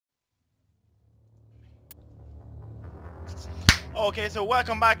Okay, so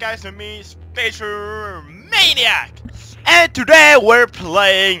welcome back guys to me, Space Maniac! And today we're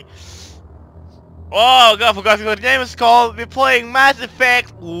playing... Oh god, I forgot what the name is called. We're playing Mass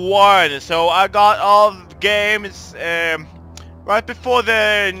Effect 1. So I got all the games right before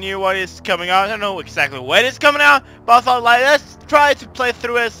the new one is coming out. I don't know exactly when it's coming out, but I thought like, let's try to play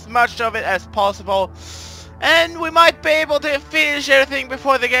through as much of it as possible. And we might be able to finish everything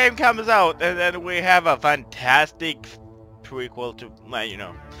before the game comes out. And then we have a fantastic prequel to, well, you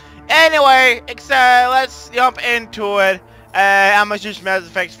know. Anyway, let's jump into it. I'm a huge Mass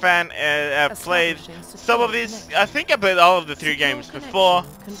Effect fan. I've played some of these. I think I played all of the 3 games before.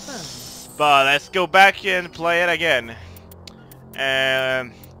 But let's go back and play it again.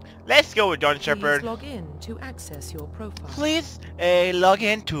 Let's go with John Shepard. Log in to access your profile. Please log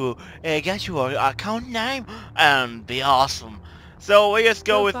in to get your account name and be awesome. So we just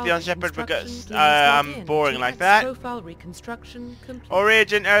go with John Shepard because I'm boring like that. Profile reconstruction complete.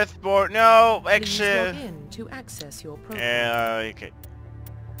 Origin, Earthborn, no, actually. Log in to access your profile. Okay.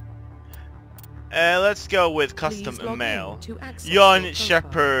 Let's go with custom Please log email. in to access John your profile.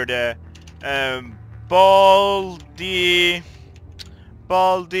 Shepard,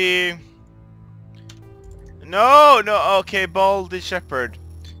 Baldy. No, okay, Baldy Shepard.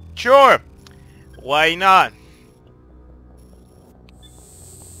 Sure, why not?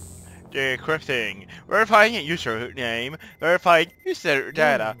 Decrypting, verifying username, verifying user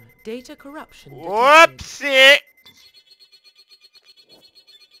data. Data corruption detected. Whoopsie!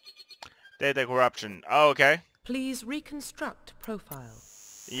 Data corruption. Oh, okay. Please reconstruct profile.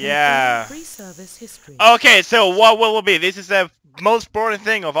 Yeah. Free service history. Okay, so what will it be? This is the most boring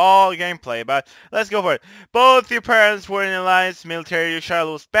thing of all gameplay, but let's go for it. Both your parents were in alliance, military, your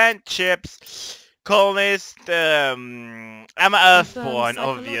child was banned, ships, colonist, I'm an Earthborn,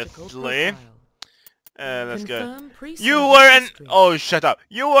 obviously. Let's go. You were an... Oh, shut up.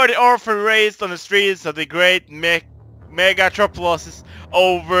 You were the orphan raised on the streets of the great megatropolis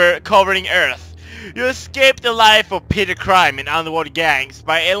covering Earth. You escaped the life of petty crime and underwater gangs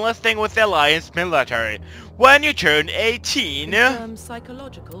by enlisting with the Alliance military. When you turned 18...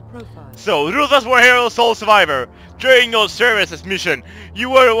 Psychological profile. So, ruthless war hero, sole survivor. During your services mission, you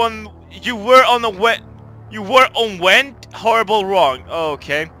were on horrible wrong.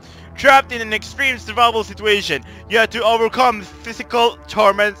 Okay. Trapped in an extreme survival situation, you had to overcome physical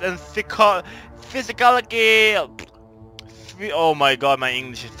torments and physicality. Oh my god, my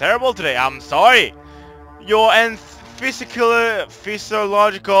English is terrible today. I'm sorry. And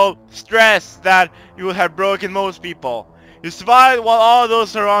physiological stress that you have broken most people. You survived while all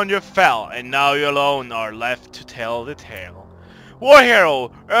those around you fell, and now you alone are left to tell the tale. War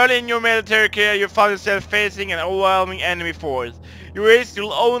hero, early in your military career you found yourself facing an overwhelming enemy force. You risked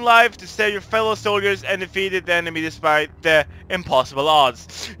your own life to save your fellow soldiers and defeated the enemy despite the impossible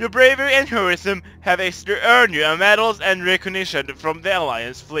odds. Your bravery and heroism have earned you medals and recognition from the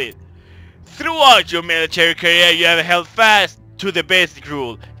Alliance fleet. Throughout your military career you have held fast to the basic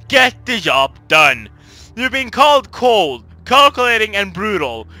rule: get the job done. You've been called cold, calculating and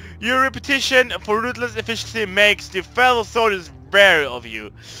brutal. Your reputation for ruthless efficiency makes your fellow soldiers wary of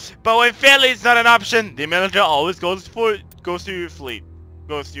you. But when failure is not an option, the military always goes to your fleet.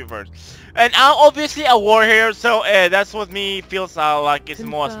 Goes to you first. And I'm obviously a war hero, so that's what me feels like it's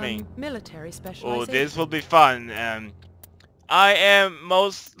most me. Military specialization. Oh, this will be fun. I am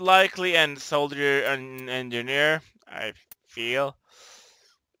most likely a soldier and engineer, I feel.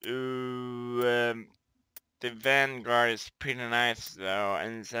 The Vanguard is pretty nice though,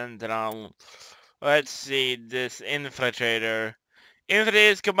 and Central. Let's see, this Infiltrator.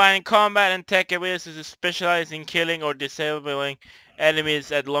 Infiltrators combine combat and tech abilities to specialize in killing or disabling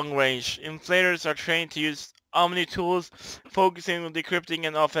enemies at long range. Infiltrators are trained to use Omni tools, focusing on decrypting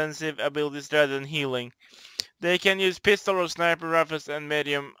and offensive abilities rather than healing. They can use pistol or sniper rifles and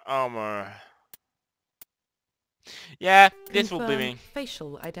medium armor. Yeah, this will be me.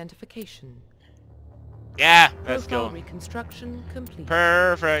 Facial identification. Yeah, let's go. Reconstruction complete.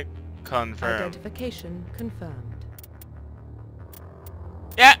 Perfect. Confirm. Identification confirmed.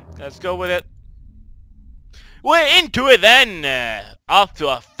 Yeah, let's go with it. We're into it then. Off to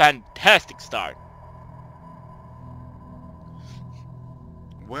a fantastic start.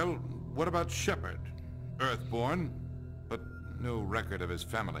 Well, what about Shepard? Earthborn, but no record of his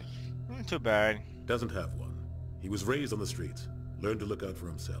family. Too bad. Doesn't have one. He was raised on the streets. Learned to look out for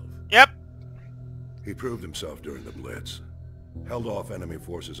himself. Yep. He proved himself during the Blitz. Held off enemy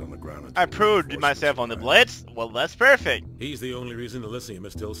forces on the ground. I proved myself on the Blitz. Well, that's perfect. He's the only reason Elysium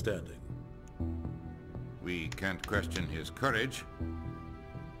is still standing. We can't question his courage.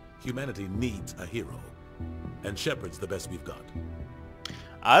 Humanity needs a hero. And Shepard's the best we've got.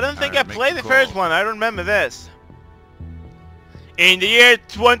 I don't think I Alright, make played the the first call. one. I don't remember this. In the year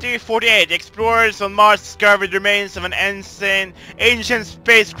 2048, explorers on Mars discovered the remains of an ancient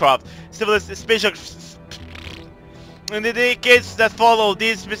spacecraft. In the decades that followed,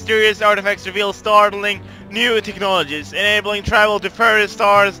 these mysterious artifacts reveal startling new technologies, enabling travel to further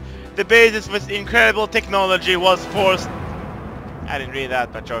stars. The basis of this incredible technology was forced. I didn't read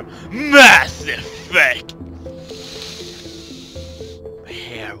that, but sure. Mass Effect!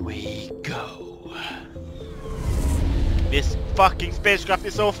 Here we go. This fucking spacecraft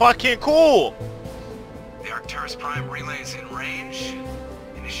is so fucking cool! The Arcturus Prime relays in range.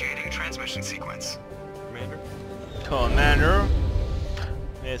 Initiating transmission sequence. Commander.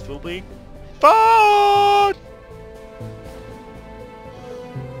 This will be fun!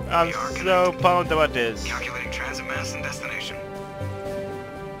 I'm so pumped about this. Calculating transit mass and destination.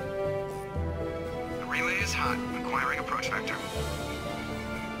 The relay is hot, acquiring approach vector.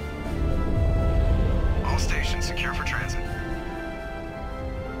 All stations secure for transit.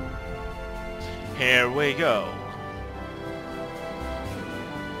 Here we go.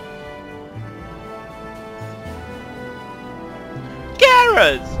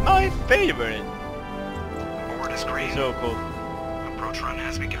 Carrots! My favorite! Board is green. So cool. Approach run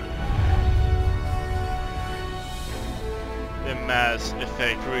has begun. The Mass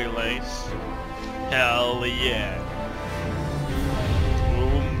Effect relays. Hell yeah.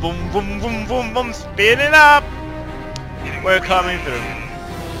 Boom, boom, boom, boom, boom, boom, speed it up! Hitting We're the coming relay. through.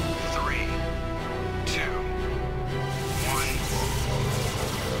 3, 2,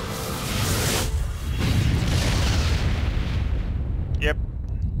 1. Yep.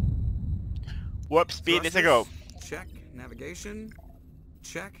 Warp speed is a go. Check. Navigation.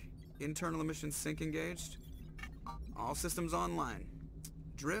 Check. Internal emissions sync engaged. All systems online.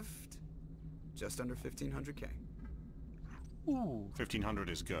 Drift. Just under 1500K. Ooh, 1500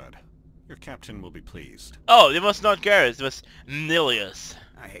 is good. Your captain will be pleased. Oh, it was not Garrus, it was Nilius.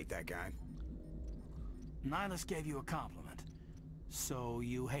 I hate that guy. Nihilus gave you a compliment, so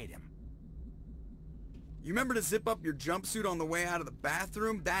you hate him. You remember to zip up your jumpsuit on the way out of the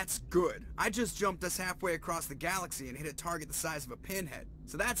bathroom? That's good. I just jumped us halfway across the galaxy and hit a target the size of a pinhead.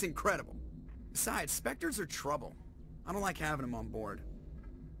 So that's incredible. Besides, Spectres are trouble. I don't like having them on board.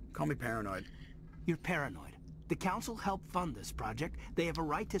 Call me paranoid. You're paranoid. The Council helped fund this project. They have a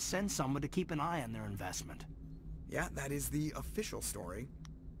right to send someone to keep an eye on their investment. Yeah, that is the official story.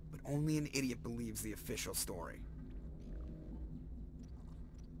 But only an idiot believes the official story.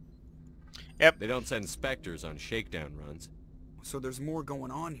 Yep. They don't send Spectres on shakedown runs. So there's more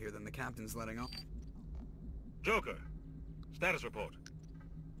going on here than the captain's letting on. Joker, status report.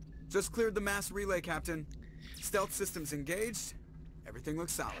 Just cleared the mass relay, Captain. Stealth systems engaged. Everything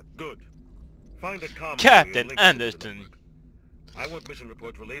looks solid. Good. Find a comm Captain link to the Anderson. network. I want mission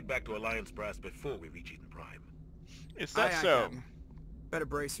reports relayed back to Alliance brass before we reach Eden Prime. Is that Aye, aye, so? Captain. Better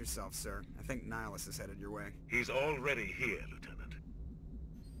brace yourself, sir. I think Nihilus is headed your way. He's already here, Lieutenant.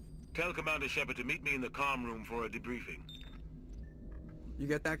 Tell Commander Shepard to meet me in the comm room for a debriefing. You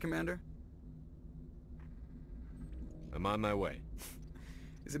get that, Commander? I'm on my way.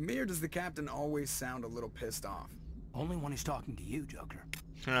 Is it me or does the captain always sound a little pissed off? Only when he's talking to you, Joker.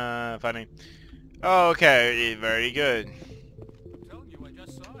 Funny. Okay, very good. I'm telling you, I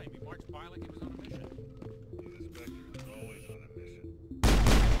just saw him. He marched by like he was on a mission. The Spectre is always on a mission.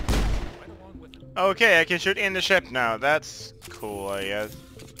 Right along with him. Okay, I can shoot in the ship now. That's cool, I guess.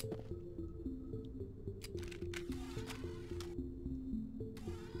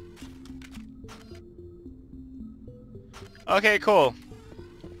 Okay, cool.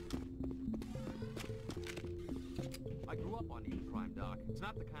 I grew up on Eden Prime, Doc. It's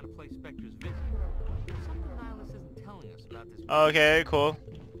not the kind of place Spectres visit. There's something Nihilus isn't telling us about this. Okay, cool.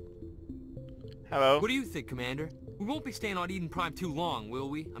 Hello. What do you think, Commander? We won't be staying on Eden Prime too long, will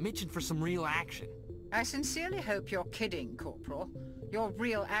we? I'm itching for some real action. I sincerely hope you're kidding, Corporal. Your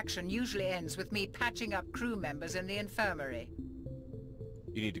real action usually ends with me patching up crew members in the infirmary.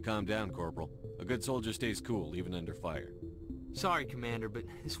 You need to calm down, Corporal. A good soldier stays cool, even under fire. Sorry, Commander, but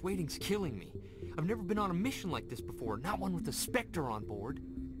this waiting's killing me. I've never been on a mission like this before, not one with a Spectre on board.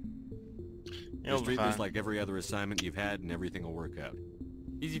 Just treat this like every other assignment you've had and everything will work out.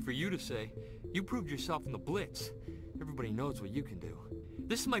 Easy for you to say. You proved yourself in the Blitz. Everybody knows what you can do.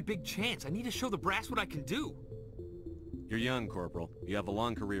 This is my big chance. I need to show the brass what I can do. You're young, Corporal. You have a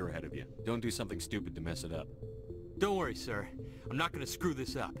long career ahead of you. Don't do something stupid to mess it up. Don't worry, sir. I'm not gonna screw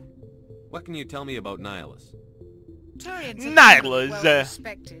this up. What can you tell me about Nihilus? Turians are Nihilus, well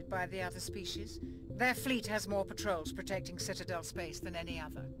respected by the other species. Their fleet has more patrols protecting Citadel space than any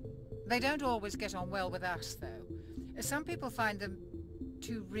other. They don't always get on well with us, though. Some people find them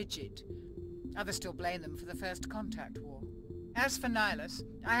too rigid. Others still blame them for the First Contact War. As for Nihilus,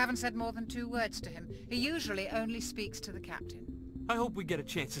 I haven't said more than 2 words to him. He usually only speaks to the captain. I hope we get a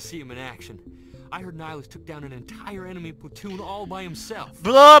chance to see him in action. I heard Nihilus took down an entire enemy platoon all by himself.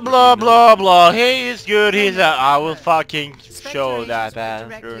 Blah blah blah blah. He is good. He's a. I will fucking show that.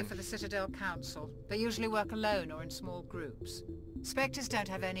 Directly for the Citadel Council. They usually work alone or in small groups. Spectres don't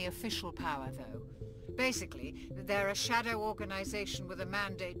have any official power, though. Basically, they're a shadow organization with a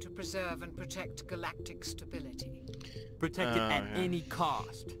mandate to preserve and protect galactic stability. Protect it at any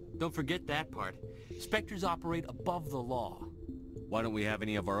cost. Don't forget that part. Spectres operate above the law. Why don't we have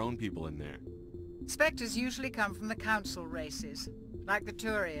any of our own people in there? Spectres usually come from the Council races, like the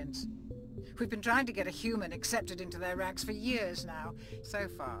Turians. We've been trying to get a human accepted into their ranks for years now. So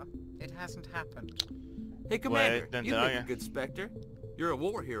far, it hasn't happened. Hey, Commander, you make a good Spectre. You're a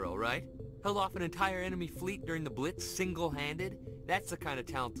war hero, right? Held off an entire enemy fleet during the Blitz single-handed? That's the kind of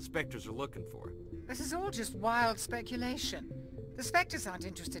talent the Spectres are looking for. This is all just wild speculation. The Spectres aren't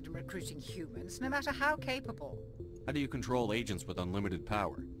interested in recruiting humans, no matter how capable. How do you control agents with unlimited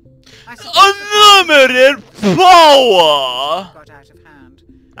power? Unlimited power! Got out of hand.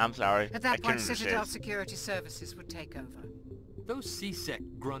 I'm sorry. At that point, Citadel Security Services would take over. Those C-Sec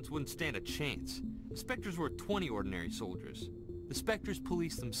grunts wouldn't stand a chance. The Spectres were 20 ordinary soldiers. The Spectres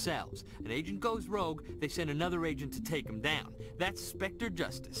police themselves. An agent goes rogue, they send another agent to take him down. That's Spectre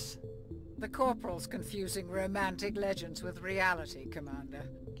justice. The Corporal's confusing romantic legends with reality, Commander.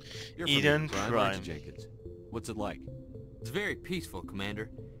 You're from Prime, aren't you, Jenkins? What's it like? It's very peaceful, Commander.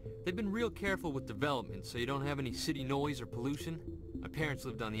 They've been real careful with development, so you don't have any city noise or pollution. My parents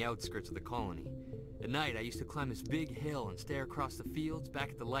lived on the outskirts of the colony. At night, I used to climb this big hill and stare across the fields back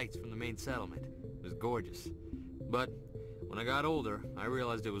at the lights from the main settlement. It was gorgeous. But when I got older, I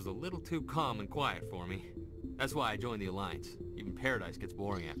realized it was a little too calm and quiet for me. That's why I joined the Alliance. Even Paradise gets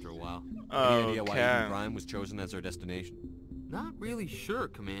boring after a while. Any idea why Eden Prime was chosen as our destination? Not really sure,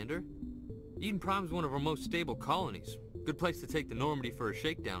 Commander. Eden Prime's one of our most stable colonies. Good place to take the Normandy for a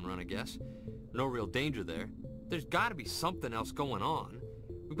shakedown run, I guess. No real danger there. There's gotta be something else going on.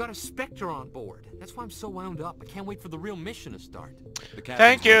 We've got a Spectre on board. That's why I'm so wound up. I can't wait for the real mission to start.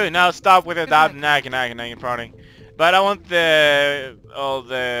 Thank you. Now stop with that nagging prodding. But I want the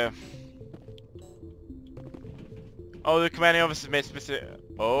commanding officer made specific.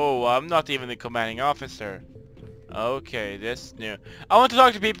 Oh, I'm not even the commanding officer. Okay, this new. I want to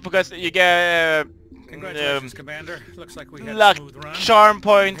talk to people because you get congratulations, Commander. Looks like we had luck, a smooth run. charm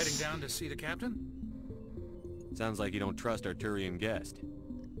points. Heading down to see the captain. Sounds like you don't trust our Turian guest.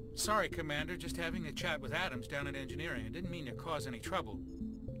 Sorry, Commander. Just having a chat with Adams down at engineering. I didn't mean to cause any trouble.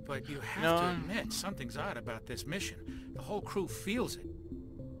 But you have to admit, something's odd about this mission. The whole crew feels it.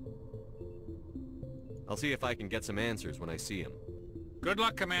 I'll see if I can get some answers when I see him. Good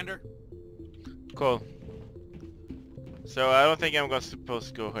luck, Commander. Cool. So I don't think I'm supposed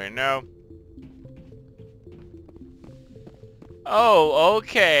to go here now. Oh,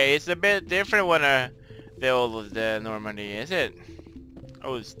 okay. It's a bit different when the old Normandy, is it?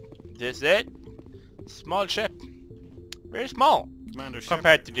 Oh, is this it? Small ship. Very small. Commander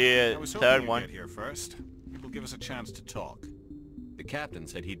compared to the third one. Get here first. It will give us a chance to talk. The captain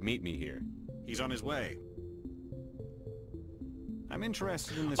said he'd meet me here. He's on his way. I'm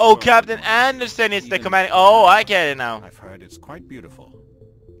interested in this. Oh, Captain Anderson is the commanding. Oh, I get it now. I've heard it's quite beautiful.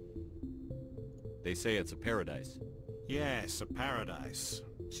 They say it's a paradise. Yes, a paradise.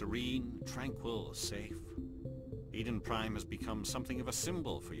 Serene, tranquil, safe. Eden Prime has become something of a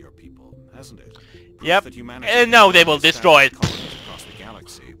symbol for your people, hasn't it? Proof yep. That humanity And no, they will destroy it. Across the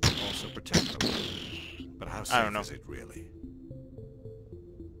galaxy, but also protect them. But how safe is it really?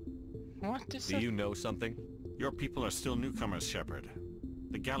 What is Do you know something? Your people are still newcomers, Shepard.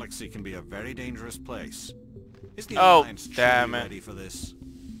 The galaxy can be a very dangerous place. Is the Alliance truly ready for this?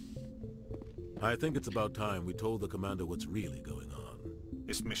 I think it's about time we told the commander what's really going on.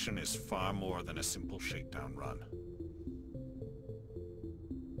 This mission is far more than a simple shakedown run.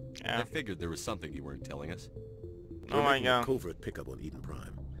 Yeah. I figured there was something you weren't telling us. Oh my god. Covert pickup on Eden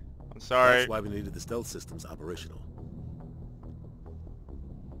Prime. I'm sorry. That's why we needed the stealth systems operational.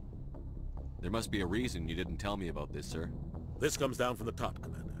 There must be a reason you didn't tell me about this, sir. This comes down from the top,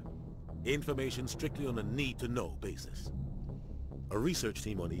 Commander. Information strictly on a need-to-know basis. A research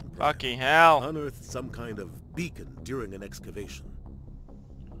team on Eden Prime fucking hell unearthed some kind of beacon during an excavation.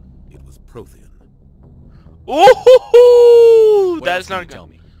 It was Prothean. Ooh, that's not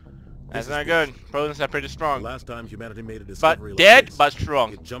good. That's not good. Protheans are pretty strong. The last time humanity made a discovery but dead, this, but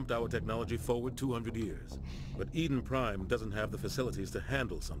strong. It jumped our technology forward 200 years. But Eden Prime doesn't have the facilities to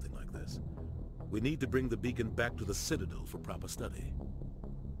handle something like this. We need to bring the beacon back to the Citadel for proper study.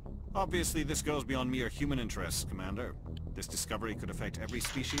 Obviously, this goes beyond mere human interests, Commander. This discovery could affect every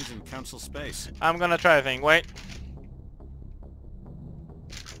species in Council space. I'm gonna try a thing. Wait.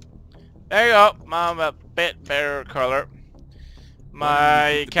 There you go. I'm a bit better color.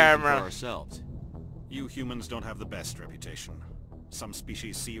 My camera. For ourselves. You humans don't have the best reputation. Some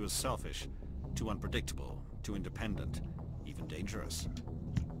species see you as selfish, too unpredictable, too independent, even dangerous.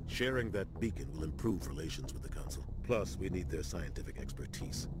 Sharing that beacon will improve relations with the Council. Plus, we need their scientific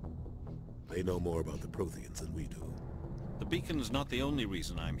expertise. They know more about the Protheans than we do. The beacon's not the only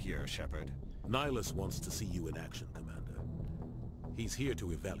reason I'm here, Shepard. Nihilus wants to see you in action, Commander. He's here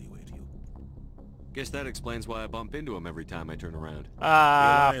to evaluate you. Guess that explains why I bump into him every time I turn around. The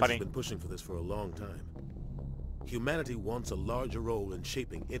Alliance funny. has been pushing for this for a long time. Humanity wants a larger role in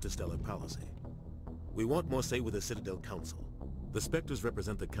shaping interstellar policy. We want more say with the Citadel Council. The Spectres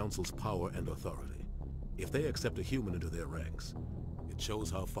represent the Council's power and authority. If they accept a human into their ranks, it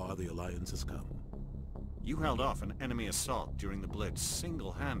shows how far the Alliance has come. You held off an enemy assault during the Blitz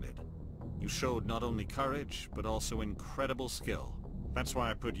single-handed. You showed not only courage, but also incredible skill. That's why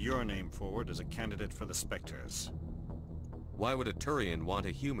I put your name forward as a candidate for the Spectres. Why would a Turian want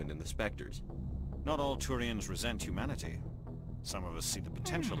a human in the Spectres? Not all Turians resent humanity. Some of us see the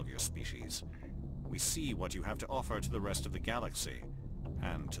potential of your species. We see what you have to offer to the rest of the galaxy,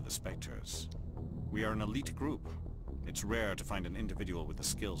 and to the Spectres. We are an elite group. It's rare to find an individual with the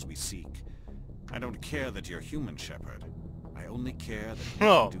skills we seek. I don't care that you're human, Shepard. I only care that you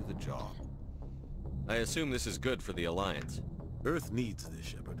can do the job. I assume this is good for the Alliance. Earth needs this,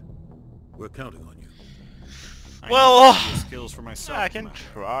 Shepard. We're counting on you. Well, skills for myself, I can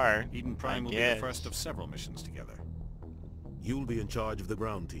try. Eden Prime will be the first of several missions together. You'll be in charge of the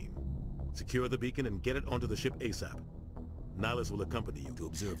ground team. Secure the beacon and get it onto the ship ASAP. Nihilus will accompany you to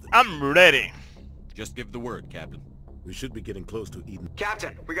observe them. I'm ready. Just give the word, Captain. We should be getting close to Eden.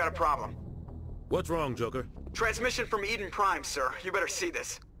 Captain, we got a problem. What's wrong, Joker? Transmission from Eden Prime, sir. You better see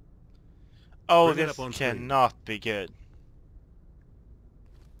this. Oh, Bring it this up on screen. cannot be good.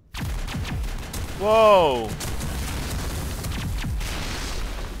 Whoa!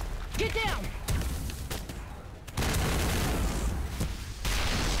 Get down!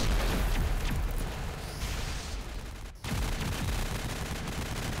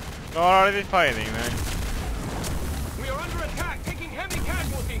 Already fighting, man. We are under attack, taking heavy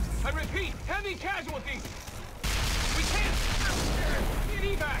casualties. I repeat, heavy casualties. We can't.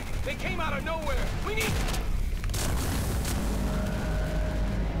 Need evac. They came out of nowhere. We need.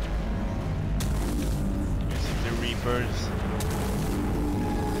 The Reapers.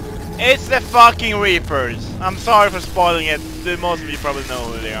 It's the fucking Reapers. I'm sorry for spoiling it. Most of you probably know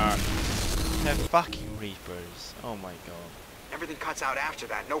who they are. The fucking Reapers. Oh my god. Everything cuts out after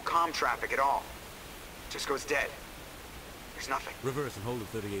that. No comm traffic at all. Just goes dead. There's nothing. Reverse and hold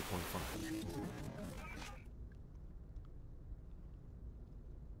at 38.5.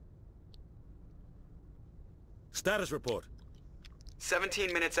 Status report.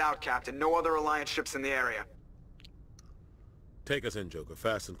 17 minutes out, Captain. No other Alliance ships in the area. Take us in, Joker.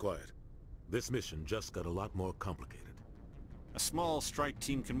 Fast and quiet. This mission just got a lot more complicated. A small strike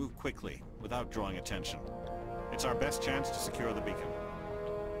team can move quickly, without drawing attention. It's our best chance to secure the beacon.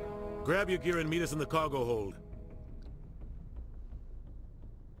 Grab your gear and meet us in the cargo hold.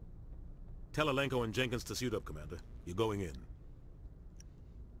 Tell Alenko and Jenkins to suit up, Commander. You're going in.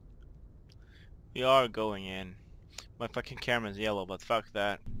 We are going in. My fucking camera's yellow, but fuck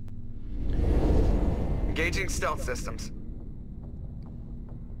that. Engaging stealth systems.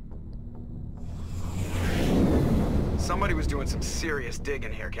 Somebody was doing some serious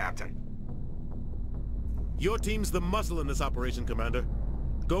digging here, Captain. Your team's the muscle in this operation, Commander.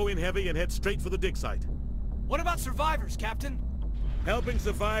 Go in heavy and head straight for the dig site. What about survivors, Captain? Helping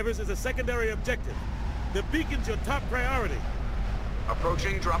survivors is a secondary objective. The beacon's your top priority.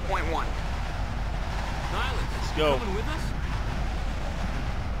 Approaching drop point 1. Nihilus, let's go. Coming with us?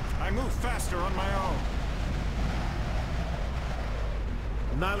 I move faster on my own.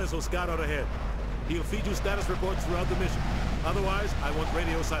 Nihilus will scout out ahead. He'll feed you status reports throughout the mission. Otherwise, I want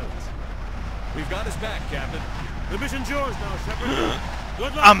radio silence. We've got his back, Captain. The mission's yours now, Shepard.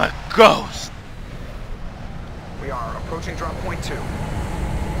 Good luck. I'm a ghost. We are approaching drop point 2.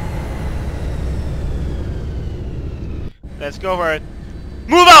 Let's go for it.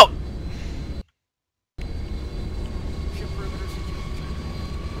 Move out!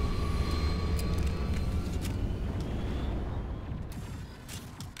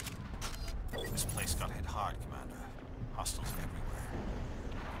 This place got hit hard, Commander. Hostiles everywhere.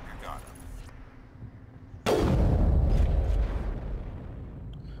 Keep your guard up.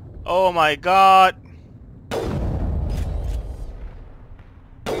 Oh my god.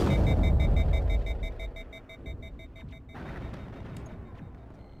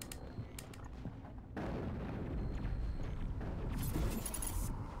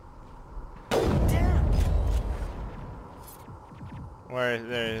 Where is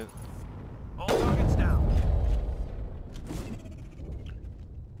there? All targets down.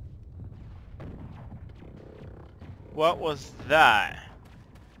 What was that?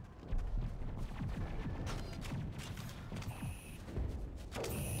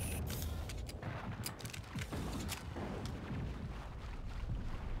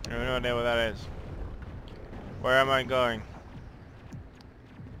 I have no idea what that is. Where am I going?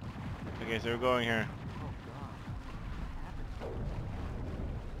 Okay, so we're going here.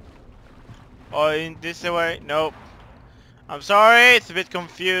 Oh, in this way? Nope. I'm sorry, it's a bit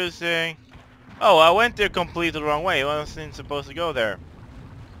confusing. Oh, I went there completely the wrong way. I wasn't supposed to go there.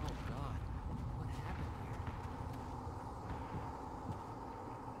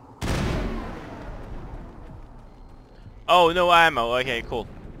 Oh, no ammo. Okay, cool.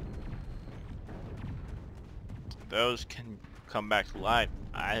 Those can come back to life.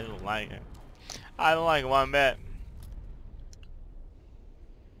 I don't like it. I don't like it one bit.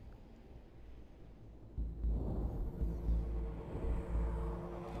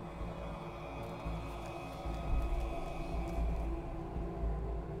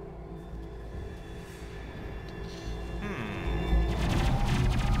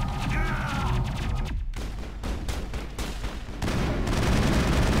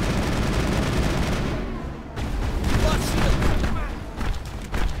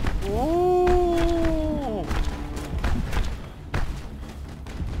 Ooh.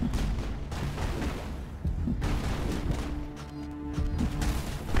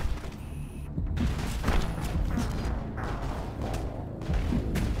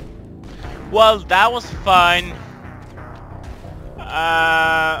 Well, that was fun.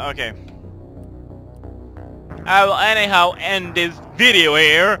 Okay. I will anyhow end this video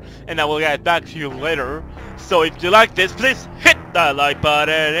here, and I will get back to you later. So if you like this, please hit that like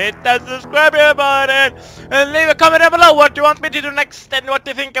button, hit that subscribe button, and leave a comment down below what you want me to do next, and what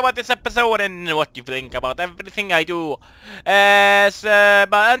you think about this episode, and what you think about everything I do. But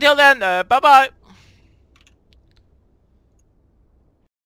until then, bye bye.